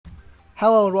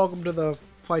Hello and welcome to the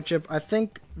Flightship. I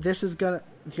think this is gonna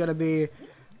be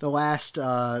the last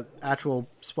actual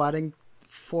splatting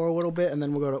for a little bit, and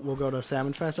then we'll go to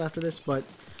Salmon Fest after this. But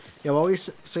yeah, well, I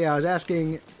was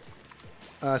asking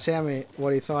Sammy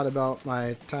what he thought about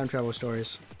my time travel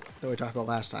stories that we talked about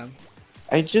last time.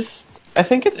 I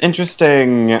think it's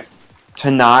interesting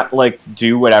to not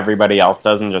do what everybody else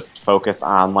does and just focus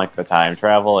on the time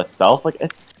travel itself.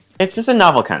 It's just a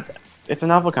novel concept. It's a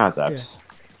novel concept.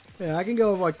 Yeah, I can go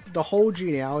over the whole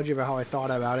genealogy of how I thought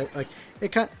about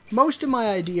it. Most of my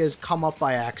ideas come up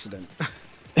by accident.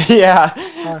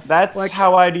 Yeah, that's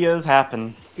how ideas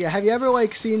happen. Yeah, have you ever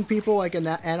seen people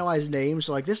analyze names?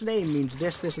 So, this name means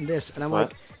this, this, and this, and I'm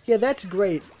like, yeah, that's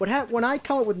great. When I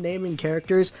come up with naming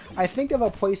characters, I think of a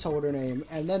placeholder name,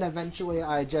 and then eventually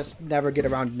I just never get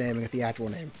around to naming it the actual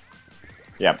name.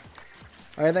 Yep.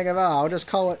 I think of I'll just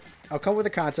call it. I'll come up with a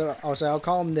concept. I'll say I'll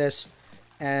call him this,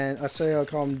 and let's say I'll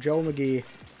call him Joe McGee,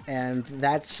 and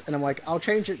I'm like, I'll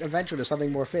change it eventually to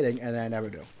something more fitting, and I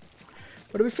never do.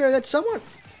 But to be fair, that's somewhat.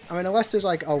 I mean, unless there's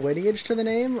a lineage to the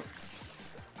name.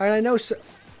 I know,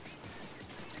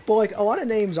 but a lot of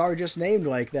names are just named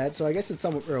like that, so I guess it's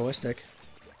somewhat realistic.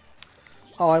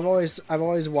 Oh, I've always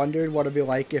wondered what it'd be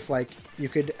like if you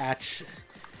could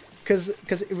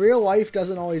because real life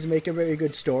doesn't always make a very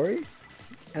good story,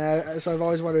 and so I've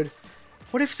always wondered,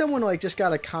 what if someone just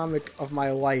got a comic of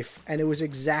my life and it was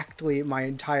exactly my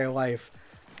entire life?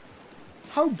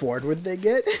 How bored would they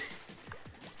get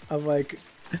of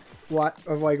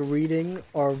reading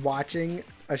or watching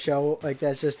a show that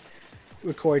just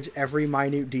records every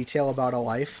minute detail about a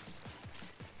life?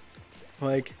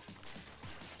 I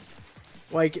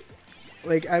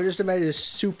just imagine a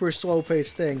super slow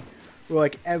paced thing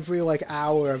where every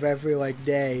hour of every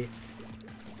day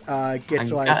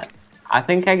gets I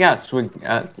think I got squid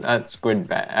bag.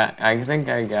 I think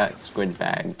I got squid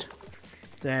bagged.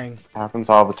 Dang. Happens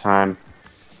all the time.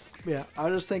 Yeah, I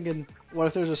was just thinking, what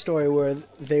if there's a story where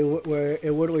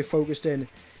it literally focused in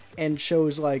and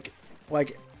shows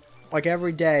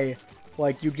every day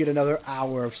you'd get another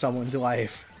hour of someone's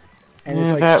life, and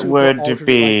it's that would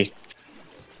be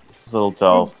a little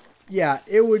dull.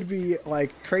 It would be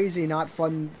crazy, not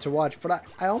fun to watch. But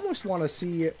I almost want to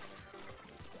see.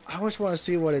 I almost want to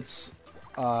see what it's.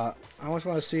 I almost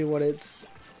want to see what it's.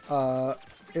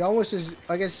 It almost is,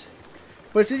 I guess,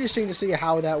 but it's interesting to see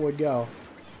how that would go.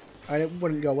 And it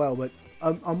wouldn't go well, but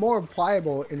a more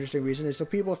pliable, interesting reason is so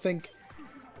people think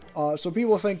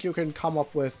you can come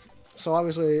up with. So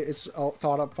obviously it's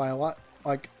thought up by a lot,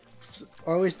 or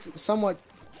at least somewhat.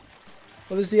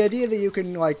 Well, there's the idea that you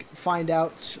can find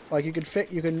out, you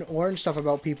can learn stuff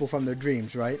about people from their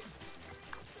dreams, right?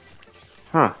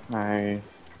 Huh.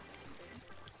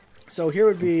 So here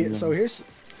would be here's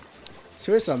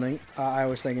something I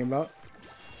was thinking about.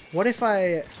 What if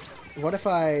I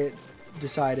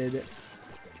decided?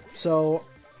 So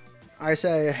I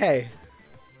say, hey,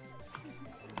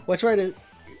 let's write it.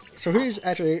 So here's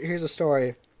a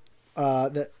story. I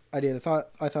thought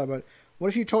about. What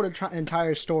if you told an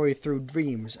entire story through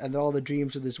dreams, and all the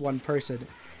dreams of this one person,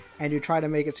 and you try to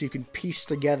make it so you can piece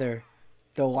together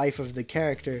the life of the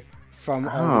character from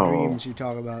all the dreams you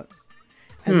talk about.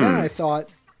 And then I thought,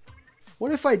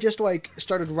 what if I just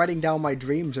started writing down my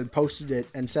dreams and posted it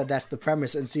and said that's the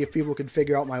premise, and see if people could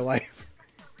figure out my life.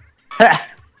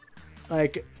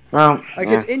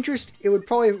 It's interest. It would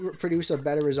probably produce a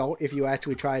better result if you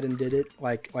actually tried and did it,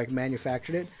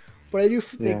 manufactured it. But I do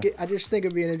think I just think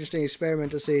it'd be an interesting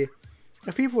experiment to see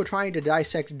if people were trying to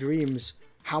dissect dreams,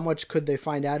 how much could they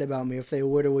find out about me if they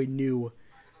literally knew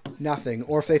nothing,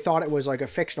 or if they thought it was a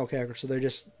fictional character, so they're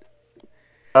just.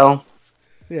 Well.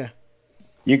 Yeah.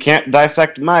 You can't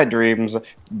dissect my dreams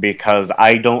because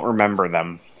I don't remember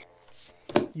them.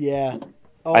 Yeah.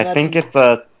 Oh, I think it's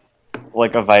a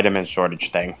vitamin shortage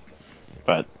thing,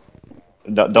 but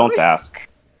don't ask.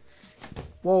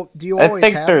 Well, do you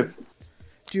always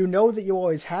Do you know that you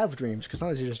always have dreams? Because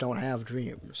sometimes you just don't have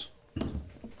dreams.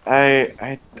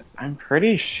 I'm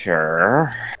pretty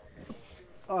sure.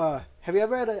 Have you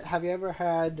ever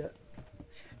had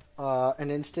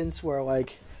an instance where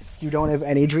you don't have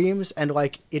any dreams and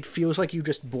it feels like you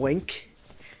just blink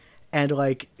and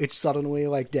it's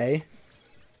suddenly day?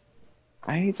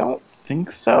 I don't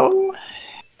think so.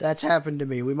 That's happened to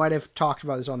me. We might have talked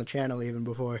about this on the channel even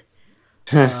before.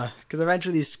 Because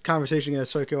eventually these conversations are going to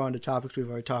circle on to topics we've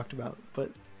already talked about,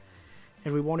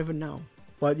 and we won't even know.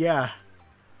 But yeah,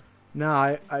 no,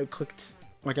 I clicked,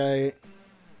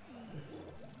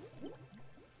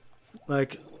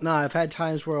 I've had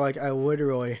times where I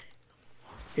literally,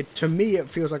 to me it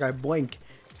feels like I blink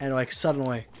and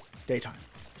suddenly daytime.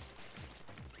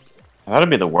 That'd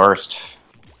be the worst.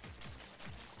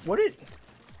 Would it?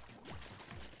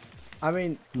 I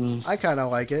mean, I kind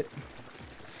of like it.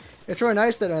 It's really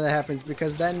nice that that happens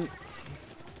because then...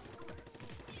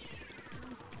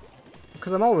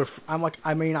 Because I'm like,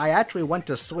 I mean, I actually went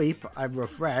to sleep. I'm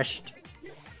refreshed.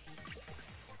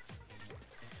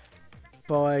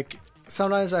 But, like,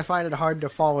 sometimes I find it hard to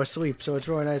fall asleep, so it's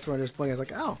really nice when I just blink. It's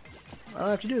like, oh, I don't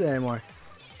have to do that anymore.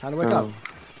 Time to wake up.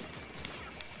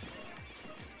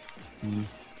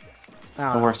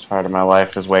 The worst part of my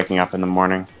life is waking up in the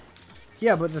morning.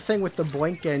 Yeah, but the thing with the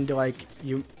blink and, like,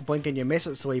 you blink and you miss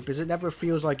it sleep is it never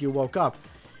feels like you woke up.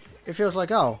 It feels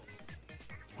like, oh,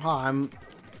 I'm...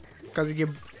 Because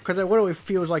it literally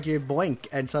feels like you blink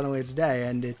and suddenly it's day,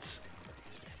 and it's...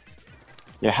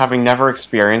 Yeah, having never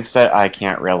experienced it, I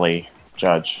can't really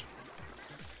judge.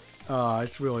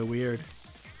 It's really weird.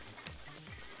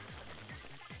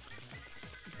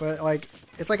 But, like,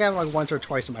 it's like having, like, once or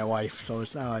twice in my life, so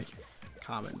it's not, like,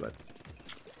 common, but...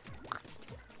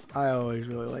 I always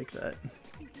really like that.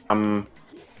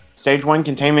 Stage 1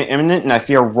 containment imminent, and I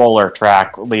see a roller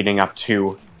track leading up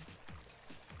to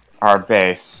our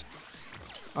base.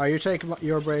 Alright, you're taking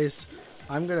your brace.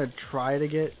 I'm gonna try to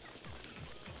get...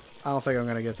 I don't think I'm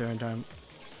gonna get there in time.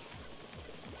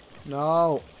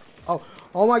 No!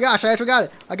 Oh my gosh, I actually got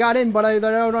it! I got in, but I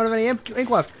don't have any ink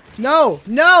left. No!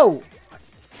 No!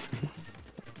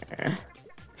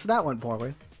 So that went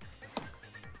poorly.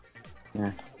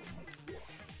 Yeah.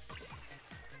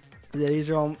 Yeah, these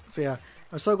are all... So yeah,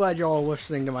 I'm so glad you're all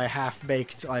listening to my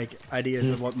half-baked, like, ideas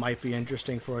of what might be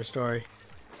interesting for a story.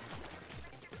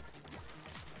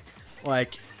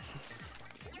 Like...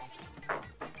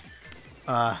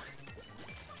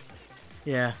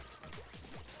 Yeah.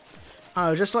 I don't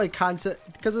know, just like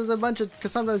concept... Because there's a bunch of...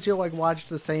 Because sometimes you'll, like, watch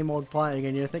the same old plot again,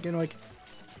 and you're thinking, like...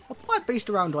 A plot based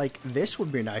around, like, this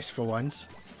would be nice for once.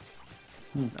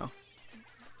 No.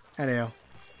 Anyhow.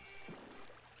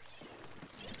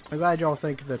 I'm glad y'all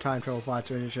think the time travel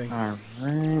plots are interesting.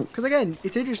 Alright. Because again,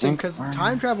 it's interesting because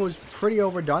time travel is pretty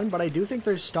overdone, but I do think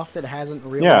there's stuff that hasn't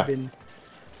really been...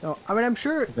 No, I mean, I'm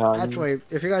sure, actually,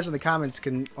 if you guys in the comments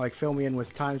can, like, fill me in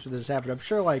with times where this happened, I'm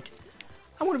sure, like,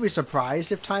 I wouldn't be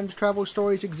surprised if time travel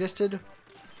stories existed,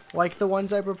 like the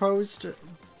ones I proposed. In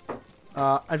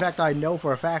fact, I know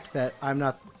for a fact that I'm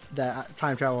not that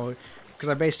time travel, because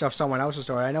I based off someone else's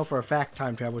story. I know for a fact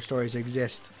time travel stories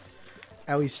exist,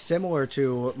 at least similar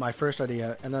to my first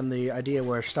idea, and then the idea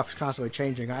where stuff's constantly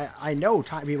changing. I know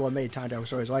people have made time travel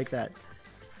stories like that.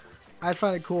 I just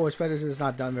find it cool, especially since it's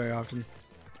not done very often.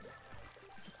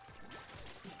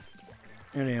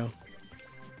 Anyhow.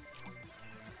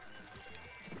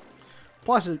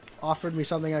 Plus, it offered me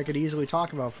something I could easily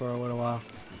talk about for a little while.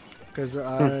 Because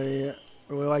I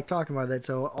really like talking about that,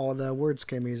 so all the words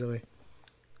came easily.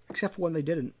 Except for when they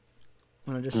didn't.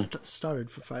 When I just stuttered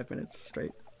for 5 minutes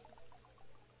straight.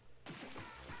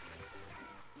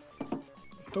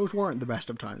 Those weren't the best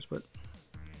of times, but...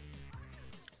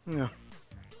 Yeah.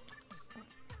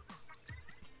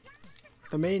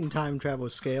 The main time travel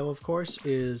scale, of course,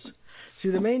 is... See,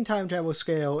 the main time travel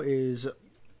scale is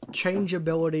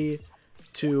changeability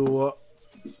to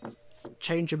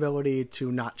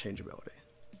not changeability.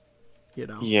 You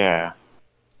know? Yeah.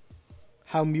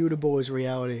 How mutable is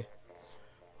reality?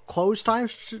 Closed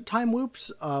time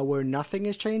loops, where nothing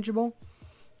is changeable,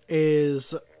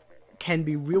 can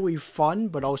be really fun,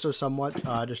 but also somewhat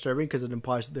disturbing because it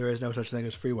implies that there is no such thing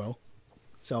as free will.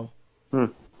 So,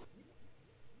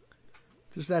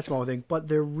 just that small thing, but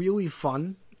they're really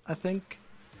fun, I think.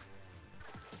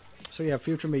 So yeah,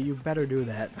 future me, you better do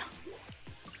that.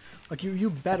 Like, you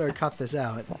better cut this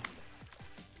out.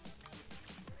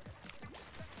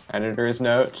 Editor's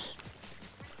note.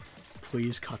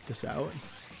 Please cut this out.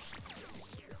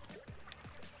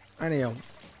 Anyhow.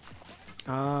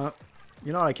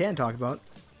 You know what I can talk about?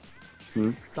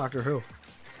 Doctor Who.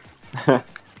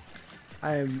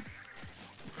 I'm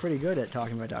pretty good at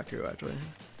talking about Doctor Who, actually.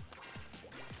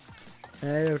 And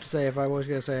I have to say, if I was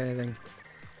going to say anything...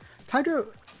 Doctor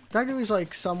Who is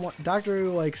like somewhat... Doctor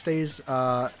Who, like, stays,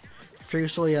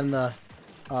 fiercely in the,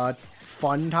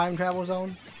 fun time travel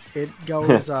zone. It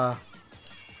goes,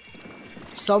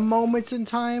 some moments in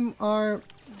time are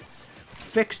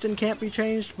fixed and can't be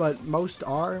changed, but most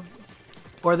are.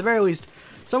 Or at the very least,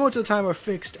 some moments of time are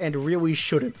fixed and really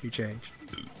shouldn't be changed.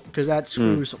 Because that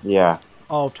screws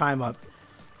all of time up.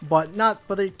 But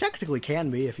they technically can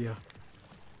be if you...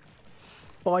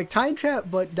 But like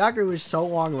but Doctor Who is so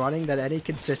long running that any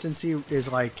consistency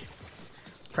is like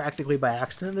practically by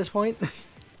accident at this point.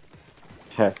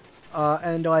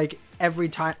 And like every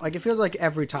time, like it feels like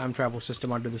every time travel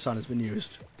system under the sun has been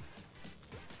used.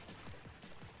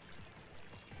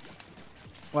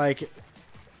 Like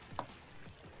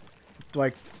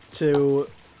like to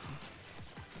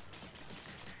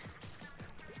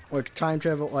like time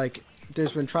travel. Like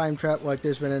there's been time travel. Like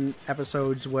there's been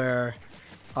episodes where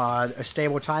a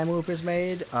stable time loop is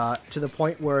made to the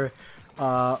point where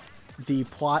the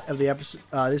plot of the episode.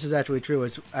 This is actually true.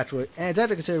 It's actually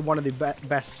considered one of the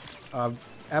best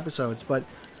episodes. But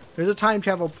there's a time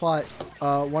travel plot.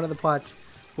 One of the plots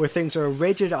where things are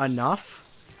rigid enough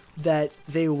that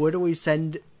they literally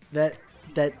send that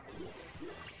at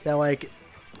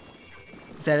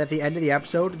the end of the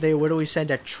episode they literally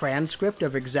send a transcript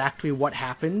of exactly what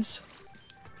happens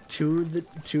to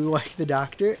the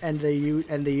doctor, and they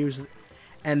use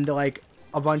like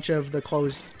a bunch of the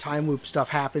closed time loop stuff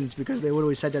happens because they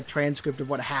literally send a transcript of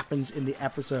what happens in the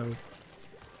episode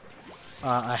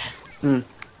back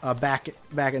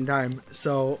in time.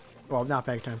 So, well, not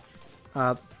back in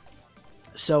time.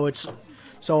 So it's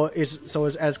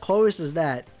as close as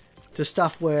that to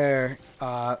stuff where,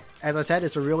 as I said,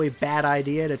 it's a really bad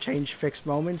idea to change fixed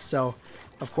moments. So,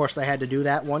 of course, they had to do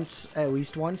that at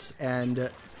least once, and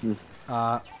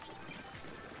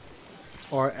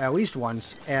or at least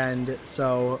once. And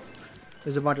so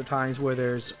there's a bunch of times where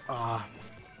there's a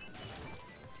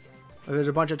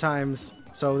bunch of times.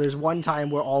 So there's one time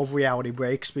where all of reality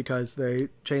breaks because they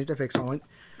changed a fixed moment.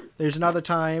 There's another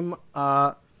time.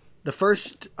 During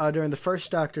the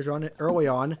first Doctor's run, early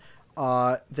on,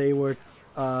 it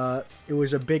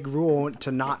was a big rule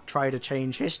to not try to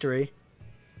change history.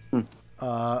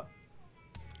 And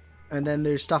then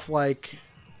there's stuff like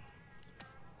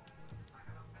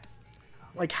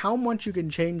how much you can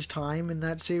change time in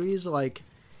that series, like,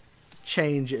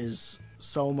 changes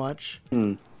so much.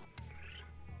 And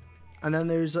then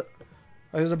there's a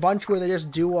bunch where they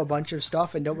just do a bunch of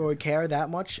stuff and don't really care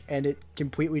that much, and it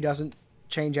completely doesn't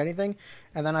change anything.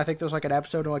 And then I think there's like an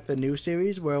episode in like the new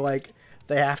series where like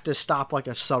they have to stop like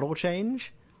a subtle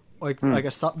change, like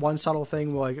one subtle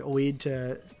thing will like lead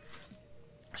to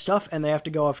stuff, and they have to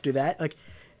go off do that. Like,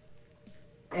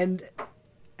 and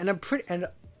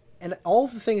all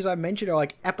of the things I mentioned are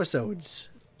like episodes,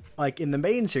 like in the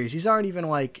main series. These aren't even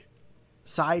like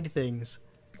side things.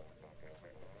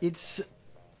 It's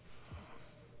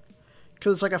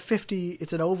because it's like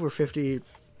it's an over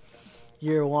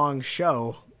 50-year-long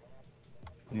show.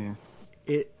 Yeah.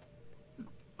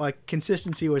 Like,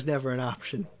 consistency was never an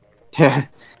option.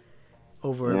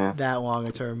 Over that long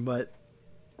a term, but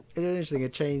it's interesting.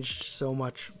 It changed so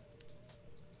much.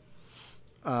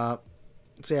 So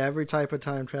yeah, every type of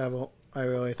time travel, I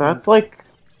really think. That's like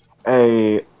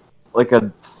a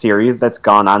series that's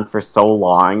gone on for so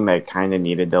long they kind of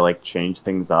needed to like change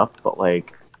things up, but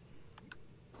like,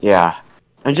 yeah.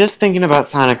 I'm just thinking about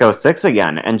Sonic 06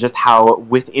 again, and just how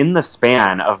within the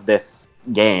span of this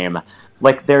game,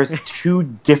 like there's two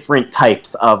different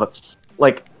types of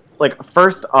like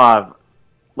first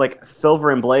like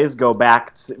Silver and Blaze go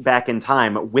back in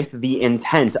time with the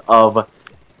intent of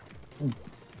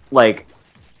like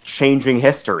changing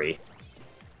history.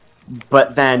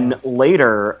 But then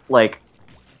later, like,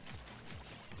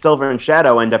 Silver and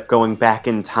Shadow end up going back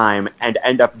in time and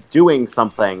end up doing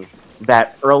something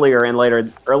that earlier in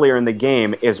the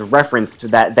game is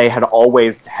referenced that they had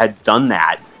always had done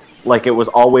that. Like, it was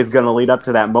always going to lead up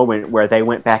to that moment where they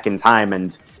went back in time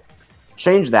and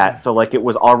changed that. So, like, it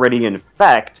was already in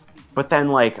effect, but then,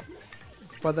 like...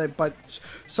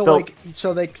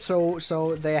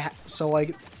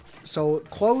 So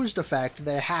closed effect,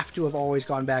 they have to have always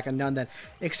gone back and done that,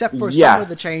 except for some of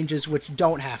the changes which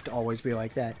don't have to always be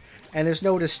like that. And there's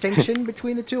no distinction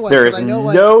between the two. Like, there is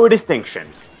no distinction.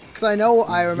 Because I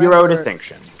remember... Zero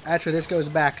distinction. Actually, this goes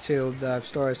back to the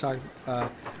story I was talking...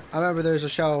 I remember there's a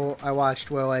show I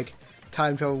watched where, like,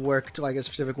 time travel worked, like, a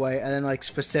specific way, and then, like,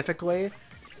 specifically,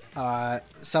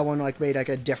 someone, like, made, like,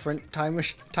 a different time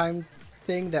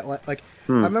thing that, like...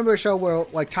 I remember a show where,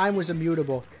 like, time was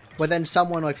immutable, but then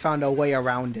someone, like, found a way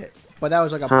around it. But that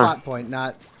was, like, a plot point,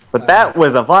 not... But that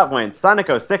was a plot point. Sonic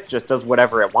 06 just does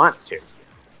whatever it wants to.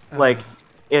 Like,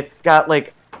 it's got,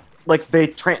 like they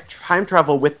time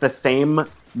travel with the same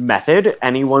method.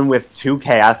 Anyone with 2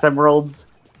 Chaos Emeralds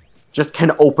just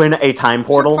can open a time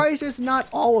portal. Surprise is not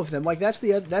all of them. Like, that's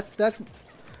one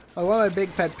of my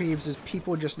big pet peeves is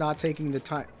people just not taking the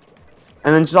time.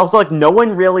 And then just also, like, no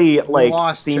one really,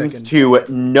 like, seems to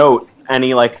note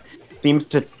any, like, seems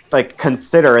to, like,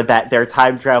 consider that their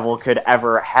time travel could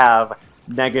ever have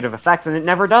negative effects, and it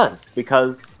never does,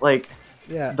 because, like,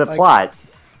 the plot.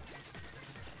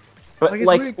 But,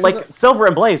 like Silver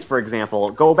and Blaze, for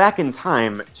example, go back in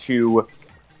time to,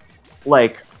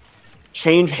 like,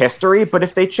 change history, but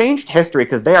if they changed history,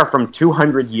 because they are from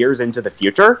 200 years into the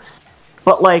future,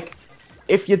 but, like,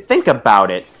 if you think about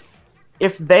it,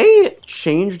 if they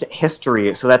changed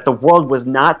history so that the world was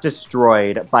not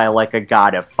destroyed by like a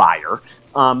god of fire,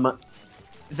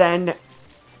 then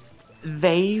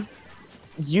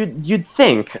you'd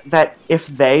think that if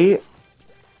they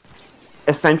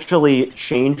essentially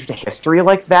changed history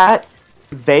like that,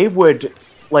 they would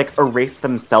like erase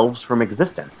themselves from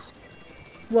existence.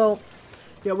 Well,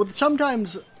 yeah. Well,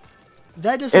 sometimes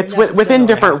that doesn't. It's within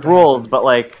different rules, but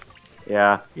like,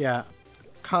 yeah. Yeah,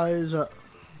 cause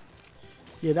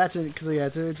it's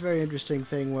a very interesting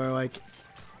thing where like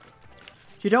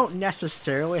you don't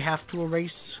necessarily have to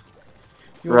erase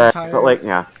your entire. But like,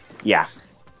 yeah.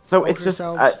 So it's just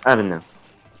I don't know.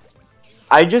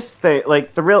 I just think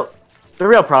like the real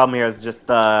problem here is just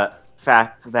the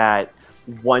fact that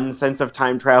one sense of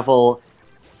time travel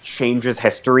changes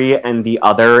history and the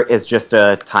other is just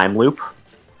a time loop.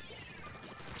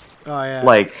 Oh yeah.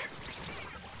 Like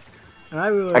and I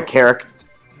really a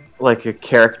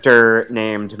character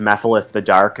named Mephiles the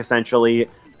Dark, essentially,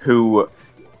 who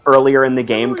earlier in the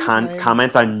game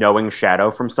comments on knowing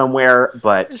Shadow from somewhere,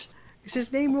 but is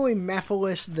his name really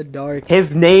Mephiles the Dark?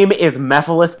 His name is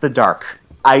Mephiles the Dark.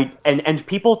 And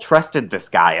people trusted this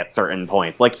guy at certain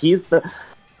points. Like he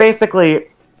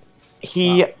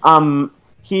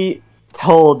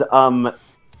told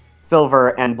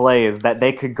Silver and Blaze that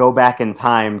they could go back in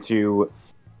time to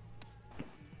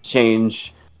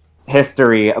change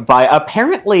history by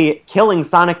apparently killing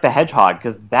Sonic the Hedgehog,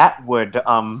 because that would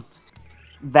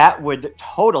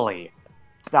totally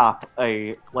stop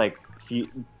a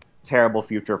terrible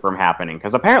future from happening,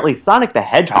 because apparently Sonic the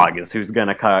Hedgehog is who's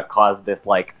gonna cause this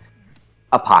like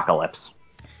apocalypse.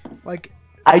 Like,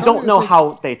 I don't know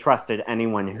how they trusted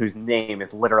anyone whose name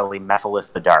is literally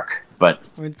Mephiles the Dark, but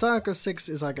I mean, Sonic 06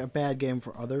 is like a bad game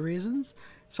for other reasons,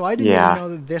 so I didn't even know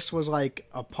that this was like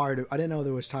a part of. I didn't know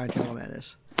there was time travel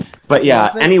madness. But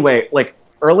yeah, anyway, like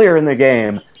earlier in the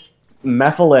game,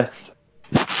 Mephiles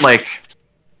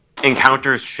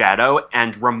encounters Shadow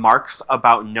and remarks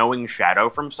about knowing Shadow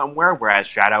from somewhere, whereas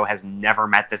Shadow has never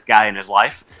met this guy in his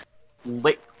life.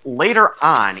 Later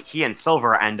on, he and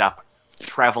Silver end up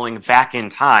traveling back in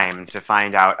time to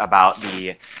find out about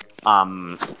the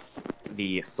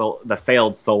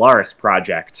failed Solaris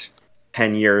project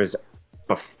 10 years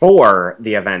before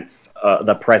the events,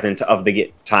 the present of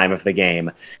the time of the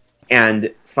game,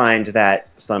 and find that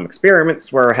some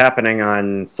experiments were happening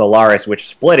on Solaris, which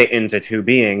split it into two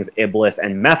beings, Iblis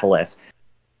and Mephiles.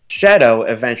 Shadow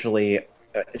and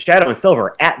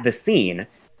Silver at the scene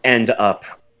end up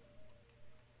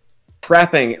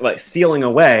sealing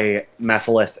away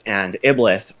Mephiles and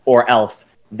Iblis, or else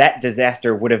that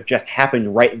disaster would have just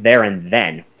happened right there and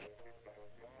then.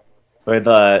 Or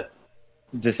the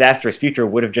disastrous future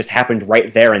would have just happened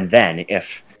right there and then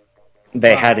if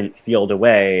they hadn't sealed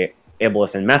away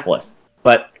Iblis and Mephiles.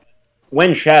 But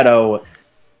when Shadow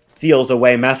seals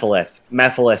away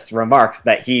Mephiles remarks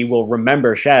that he will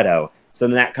remember Shadow. So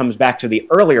then that comes back to the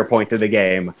earlier point of the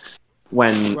game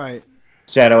when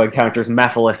Shadow encounters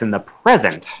Mephiles in the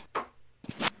present.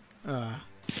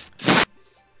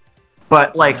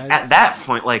 But like at that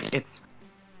point, like it's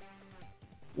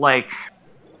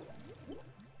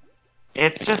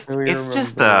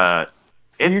a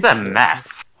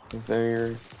mess.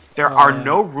 There are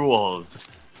no rules.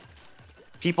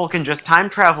 People can just time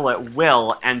travel at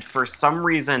will, and for some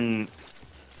reason,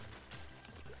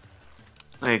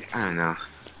 I don't know.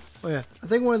 Oh yeah, I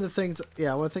think one of the things,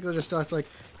 one thing that just starts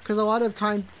because a lot of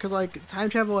time, time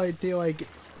travel, I feel like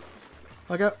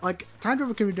time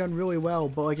travel can be done really well,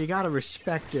 but you gotta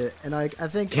respect it, and I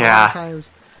think a lot of times,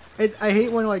 I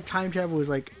hate when time travel is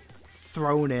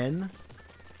thrown in.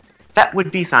 That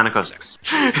would be Sonic 06.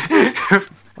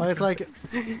 It's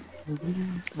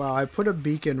wow, I put a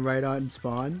beacon right on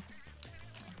spawn.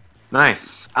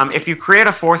 Nice. If you create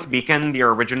a fourth beacon, the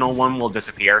original one will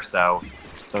disappear, so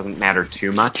it doesn't matter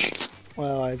too much.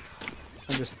 Well, I'm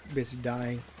just basically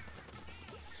dying.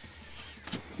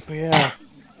 But yeah.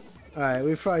 Alright,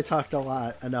 we've probably talked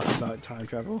enough about time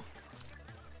travel.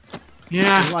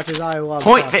 Yeah. As much as I love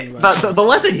talking about the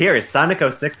lesson here is Sonic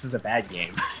 06 is a bad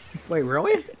game. Wait,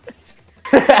 really?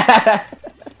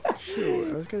 Shoot,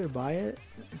 I was gonna buy it.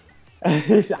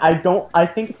 I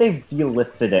think they've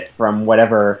delisted it from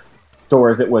whatever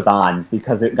stores it was on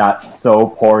because it got so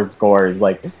poor scores.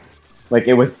 Like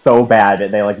it was so bad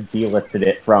that they delisted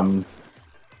it from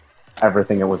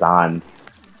everything it was on.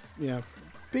 Yeah.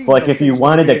 So if you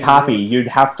wanted a copy, you'd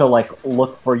have to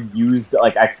look for used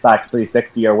Xbox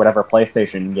 360 or whatever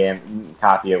PlayStation game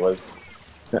copy it was.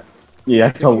 You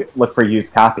have to look for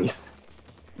used copies.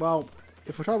 Well,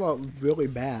 if we're talking about really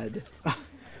bad,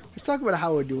 let's talk about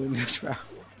how we're doing this round.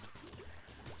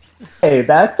 Hey,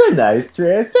 that's a nice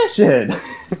transition.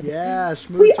 Yeah,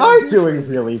 smooth. We are transition. doing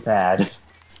really bad.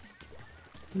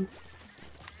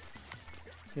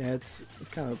 Yeah, it's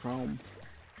kind of a problem.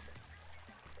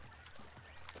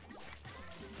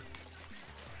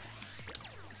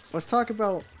 Let's talk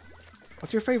about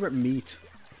what's your favorite meat?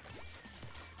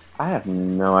 I have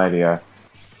no idea.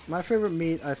 My favorite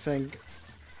meat, I think,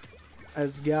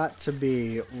 has got to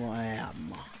be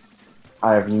lamb.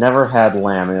 I've never had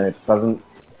lamb, and it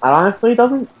honestly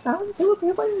doesn't sound too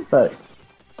appealing, but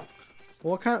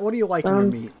What do you like in your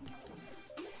meat?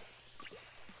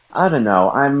 I don't know.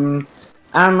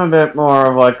 I'm a bit more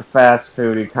of like a fast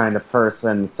foody kind of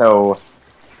person, so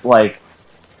like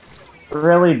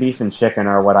really beef and chicken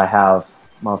are what I have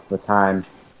most of the time.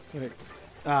 Like,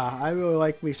 I really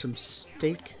like me some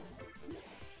steak.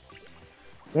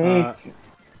 Steak.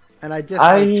 And I dislike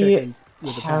I chicken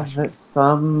with a passion. have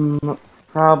some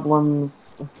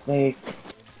problems with steak.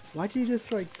 Why do you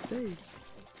dislike steak?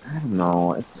 I don't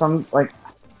know.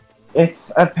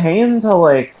 It's a pain to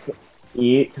like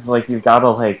eat because like you've got to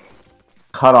like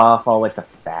cut off all like the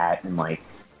fat and like,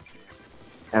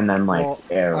 and then like Well,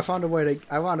 air. I found a way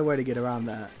to get around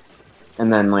that.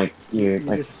 And then like you You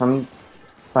like just- some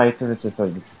bites of it just sort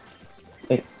of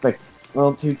it's like a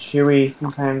little too chewy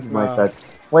sometimes, and like Wow. the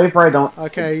flavor I don't.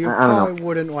 Okay, you I don't know. probably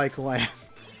wouldn't like lamb.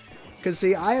 Cause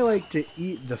see, I like to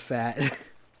eat the fat.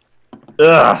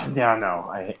 Ugh, yeah, no,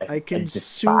 I consume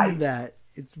despise that.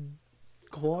 It's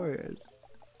glorious.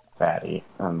 fatty.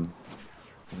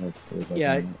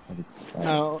 Yeah, I despise-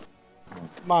 Now,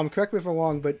 Mom, correct me if I'm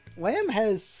wrong, but lamb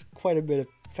has quite a bit of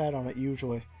fat on it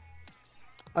usually.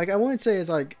 Like I wouldn't say it's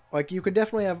like you could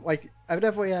definitely have like I've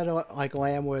definitely had like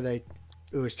lamb where it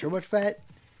was too much fat,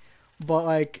 but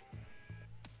like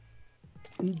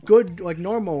good like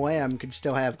normal lamb could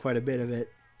still have quite a bit of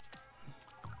it.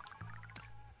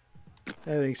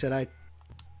 That being said,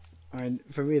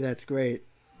 for me that's great.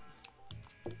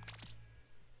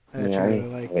 I Yeah, actually I really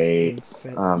like eating hate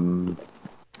fat.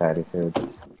 fatty foods.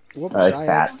 Whoops, I like I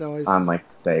fat accidentally on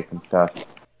like steak and stuff.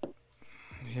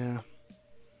 Yeah.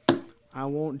 I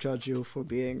won't judge you for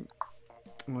being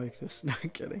like this. Not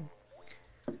kidding.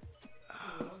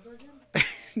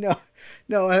 no,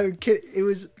 I'm kidding. It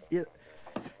was,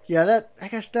 yeah. That I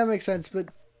guess that makes sense, but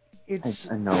it's.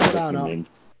 I know I what don't you know. mean.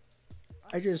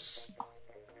 I just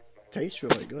tastes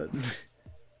really good.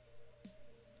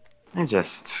 I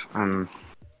just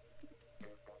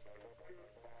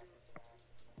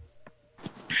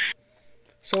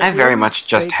So if I we very ever eat much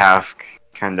just steak- have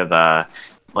kind of the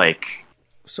like.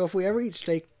 So if we ever eat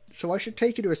steak, so I should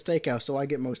take you to a steakhouse so I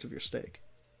get most of your steak.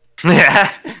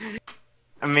 Yeah.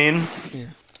 I mean,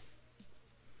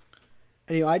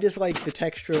 And I just like the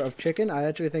texture of chicken. I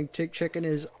actually think chicken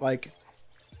is like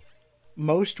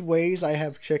most ways I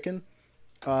have chicken.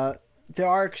 There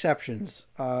are exceptions.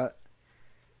 The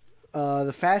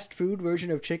fast food version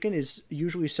of chicken is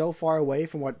usually so far away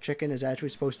from what chicken is actually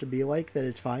supposed to be like that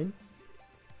it's fine.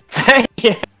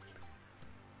 yeah.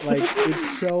 Like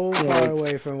it's so far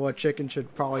away from what chicken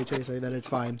should probably taste like that it's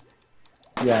fine.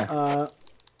 Yeah.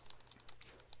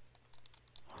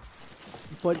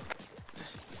 But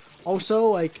also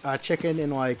like chicken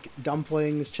and like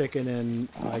dumplings, chicken and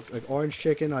like orange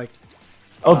chicken, like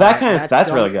Oh, that kind of that's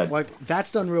done, really good. Like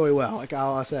that's done really well. Like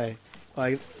I'll say,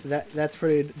 like that's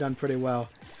done pretty well.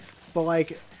 But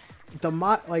like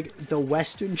the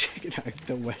Western chicken,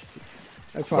 the Western.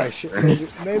 I probably should,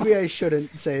 maybe I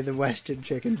shouldn't say the Western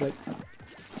chicken, but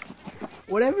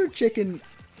whatever chicken.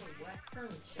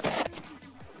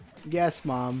 Yes,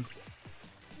 Mom.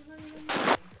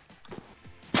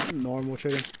 Normal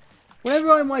chicken.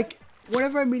 Whenever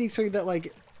I'm eating something that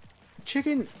like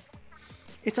chicken,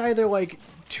 it's either like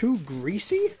too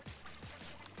greasy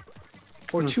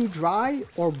or too dry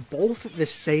or both at the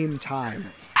same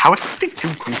time. How is something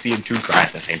too greasy and too dry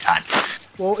at the same time?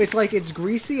 Well, it's like it's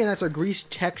greasy and that's a grease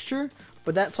texture,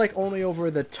 but that's like only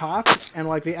over the top, and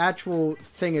like the actual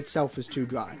thing itself is too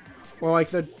dry. Or like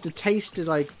the taste is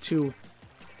like too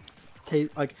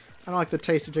like I don't like the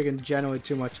taste of chicken generally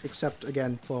too much, except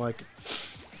again for like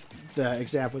the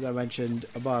examples I mentioned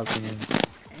above.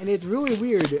 And it's really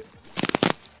weird.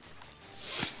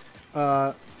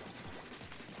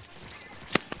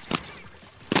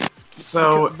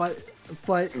 So,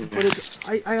 But it's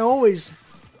I always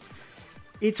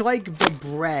it's like the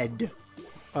bread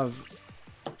of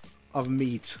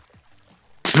meat.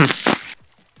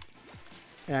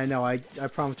 And I know I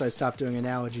promised I'd stop doing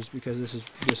analogies because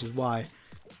this is why.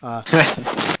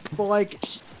 But like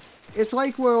it's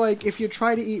like where like if you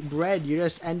try to eat bread, you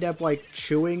just end up like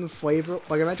chewing flavor.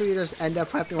 Like eventually you just end up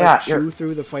having to like chew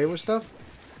through the flavor stuff.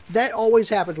 That always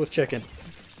happens with chicken.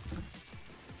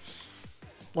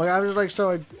 Like I was like, so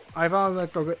like, I found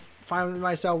like find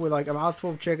myself with like a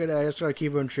mouthful of chicken, and I just started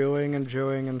keep on chewing and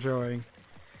chewing and chewing,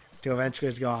 till eventually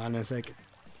it's gone. And it's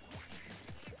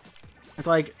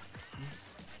like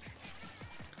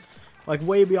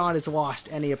way beyond it's lost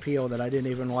any appeal that I didn't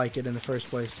even like it in the first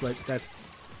place. But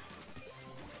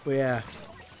yeah.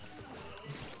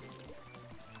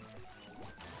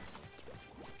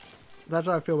 That's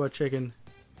how I feel about chicken.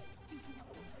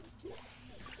 I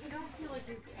don't feel like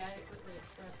you've adequately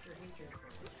expressed your hatred for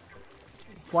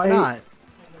it. Why not?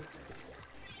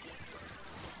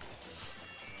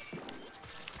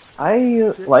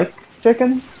 I like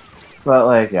chicken, but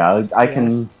like, yeah, I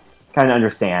can kind of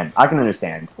understand. I can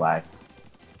understand why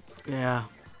Yeah.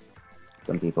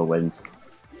 some people wouldn't.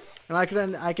 And I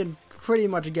can pretty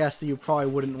much guess that you probably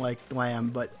wouldn't like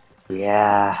lamb, but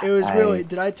Yeah. it was really.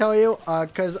 Did I tell you?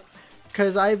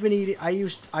 Cause I've been eating. I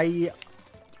eat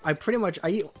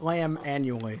lamb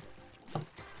annually.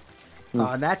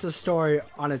 And that's a story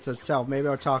on itself. Maybe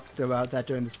I'll talk about that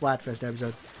during the Splatfest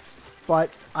episode. But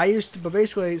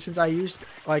basically, since I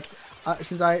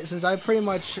pretty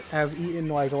much have eaten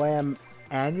like lamb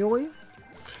annually.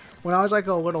 When I was like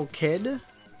a little kid,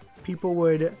 people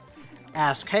would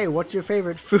ask, "Hey, what's your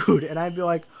favorite food?" And I'd be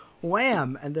like,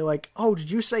 "Lamb." And they're like, "Oh, did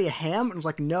you say ham?" And I was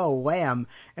like, "No, lamb."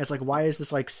 And it's like, why is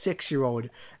this like 6-year-old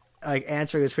like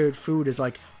answering his favorite food is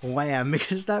like lamb?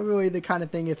 Because it's not really the kind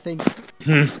of thing you think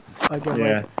like of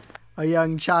like a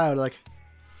young child like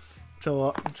to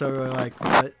like,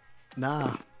 but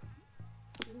nah.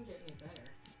 Didn't get any better.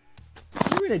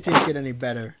 You really didn't get any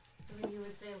better. I mean, you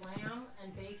would say lamb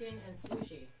and bacon and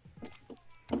sushi.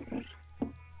 People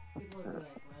would be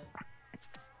like,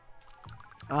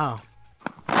 what? Oh.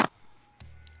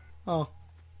 Oh.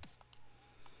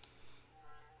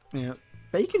 Yeah.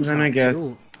 Bacon's So then not I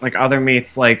guess too. like other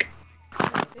meats, like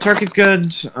turkey's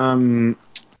good. Ham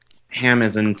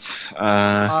isn't.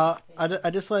 I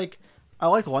just like I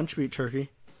like lunch meat turkey.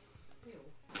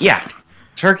 Yeah,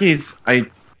 turkey's.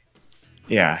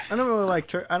 Yeah. I don't really like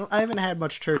turkey. I haven't had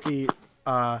much turkey.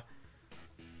 Yeah,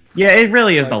 it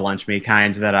really is Like- the lunch meat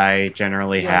kind that I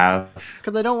generally have.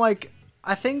 Because I don't like.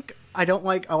 I think I don't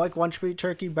like. I like lunch meat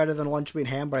turkey better than lunch meat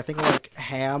ham, but I think I like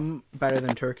ham better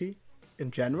than turkey in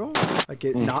general. Like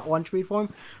it not lunch meat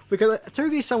form, because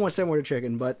turkey is somewhat similar to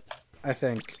chicken, but I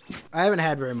think I haven't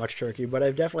had very much turkey, but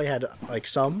I've definitely had like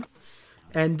some.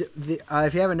 And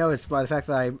if you haven't noticed by the fact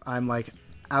that I'm like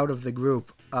out of the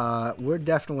group,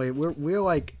 we're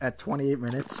like at 28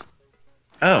 minutes.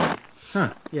 Oh,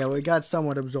 huh. Yeah, we got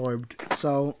somewhat absorbed.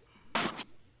 So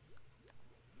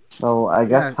Well, I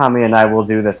guess Yeah. Tommy and I will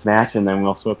do this match, and then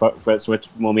we'll switch.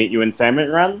 We'll meet you in Salmon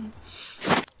Run.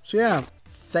 yeah,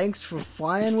 thanks for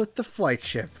flying with the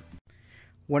Flightship.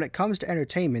 When it comes to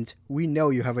entertainment, we know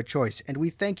you have a choice, and we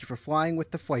thank you for flying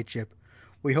with the Flightship.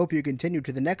 We hope you continue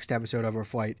to the next episode of our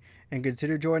flight, and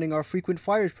consider joining our frequent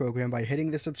flyers program by hitting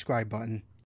the subscribe button.